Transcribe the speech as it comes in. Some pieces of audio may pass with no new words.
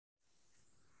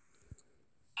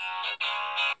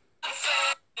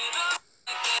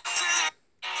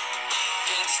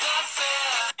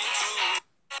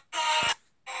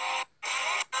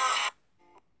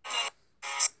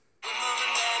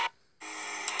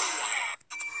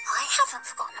haven't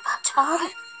forgotten about tomorrow.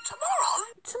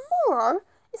 Tomorrow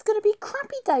is going to be a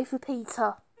crappy day for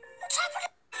Peter. What's happening?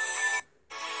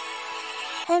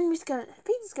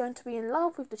 Peter's going to be in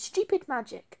love with the stupid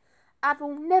magic and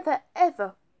will never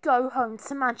ever go home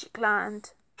to Magic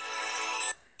Land.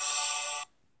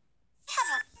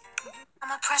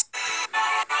 I'm a present.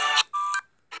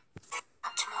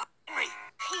 Tomorrow.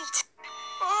 Pete.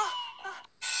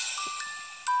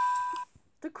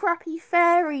 The crappy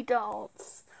fairy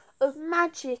dance of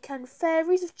magic and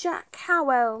fairies of Jack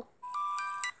Howell.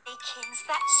 Dickens,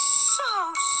 that's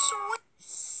so sweet.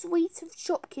 Sweet of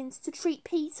Shopkins to treat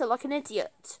Peter like an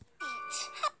idiot.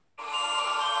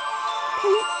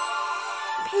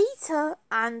 Peter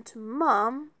and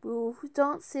Mum will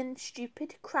dance in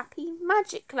stupid, crappy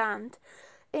Magic Land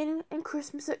in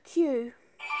Christmas at Kew.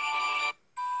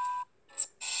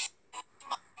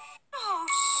 Oh,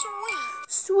 sweet.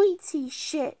 Sweetie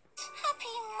shit.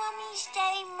 Happy Mummy's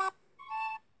Day, Mum.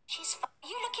 She's fine.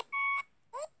 You looking...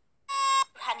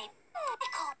 Honey.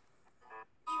 Nicole.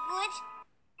 You would?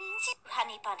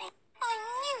 Honey bunny. I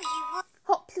knew you would.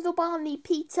 Hop little Barney,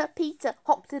 Peter, Peter.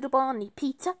 Hop little Barney,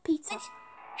 Peter, Peter.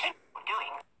 Hey, what are you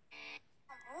doing?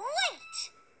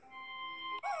 Wait.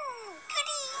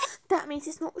 Goody. That means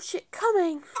it's not shit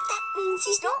coming. That means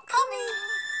he's not coming.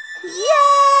 Yay!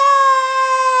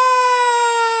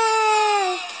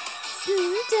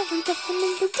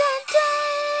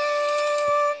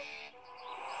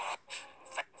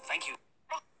 Thank you.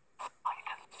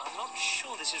 I'm not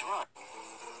sure this is right.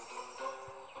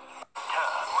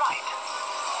 Right.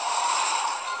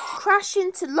 Crash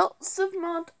into lots of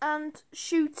mud and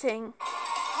shooting.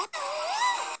 Well,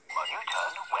 you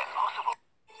turn when possible.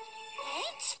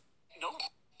 Paint? No,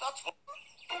 that's what...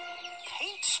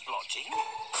 Paint splotching?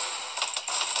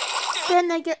 Then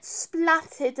they get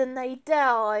splattered and they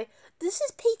die. This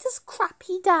is Peter's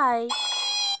crappy day.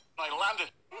 I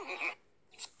landed.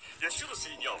 You should have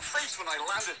seen your face when I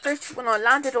landed. Especially when I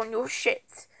landed on your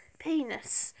shit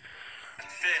penis.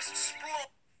 First splot.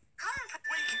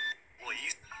 Wait,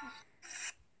 please.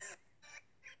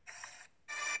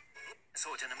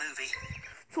 Saw it in a movie.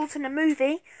 Thought in a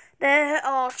movie, there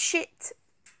are shit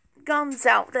guns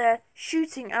out there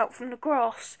shooting out from the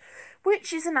grass,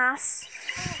 which is an ass.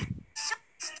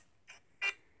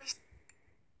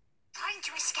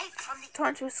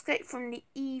 Trying to escape from the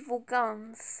evil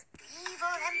guns. Evil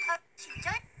Emperor, you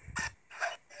don't...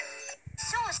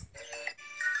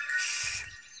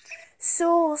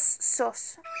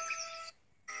 Sauce.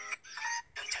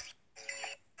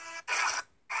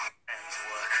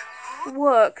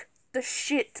 Work. The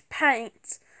shit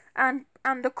paint and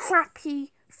the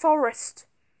crappy forest.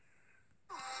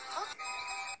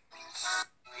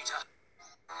 Peter.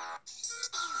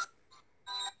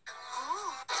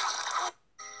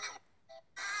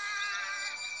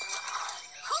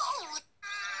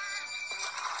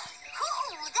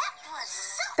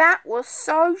 That was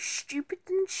so stupid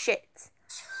and shit.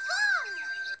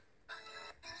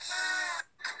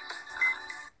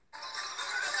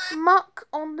 Muck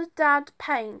on the dad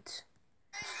paint.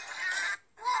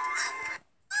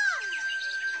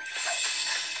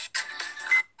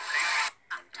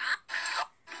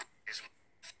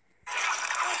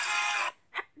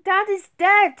 Dad is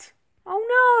dead. Oh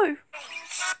no.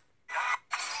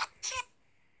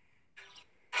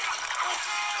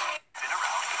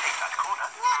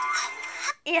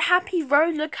 Happy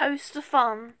roller coaster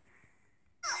fun.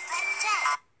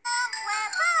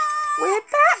 We're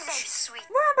back.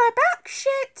 We're back,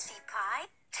 shit.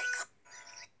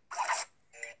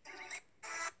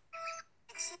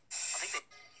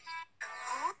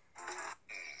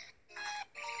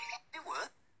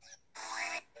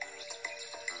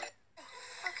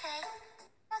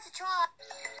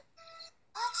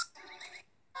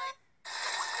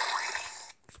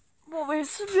 Well, there's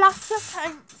splatter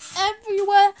paint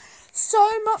everywhere.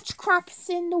 So much crap is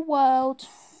in the world.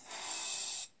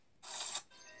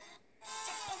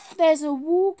 There's a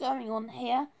war going on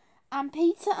here, and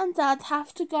Peter and Dad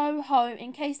have to go home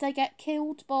in case they get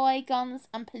killed by guns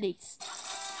and police.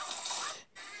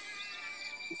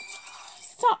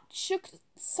 Such a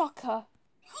sucker.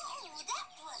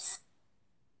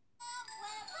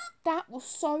 That was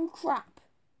so crap.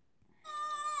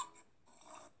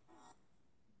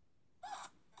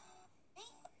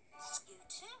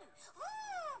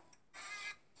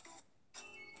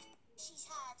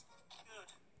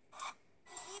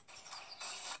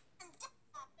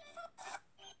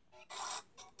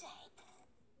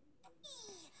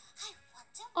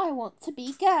 I want to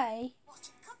be gay.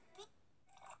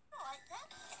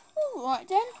 Alright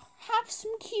then, have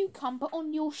some cucumber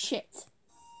on your shit.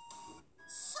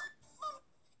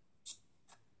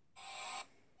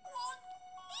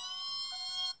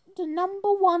 the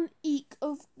number one eek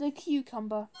of the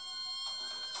cucumber.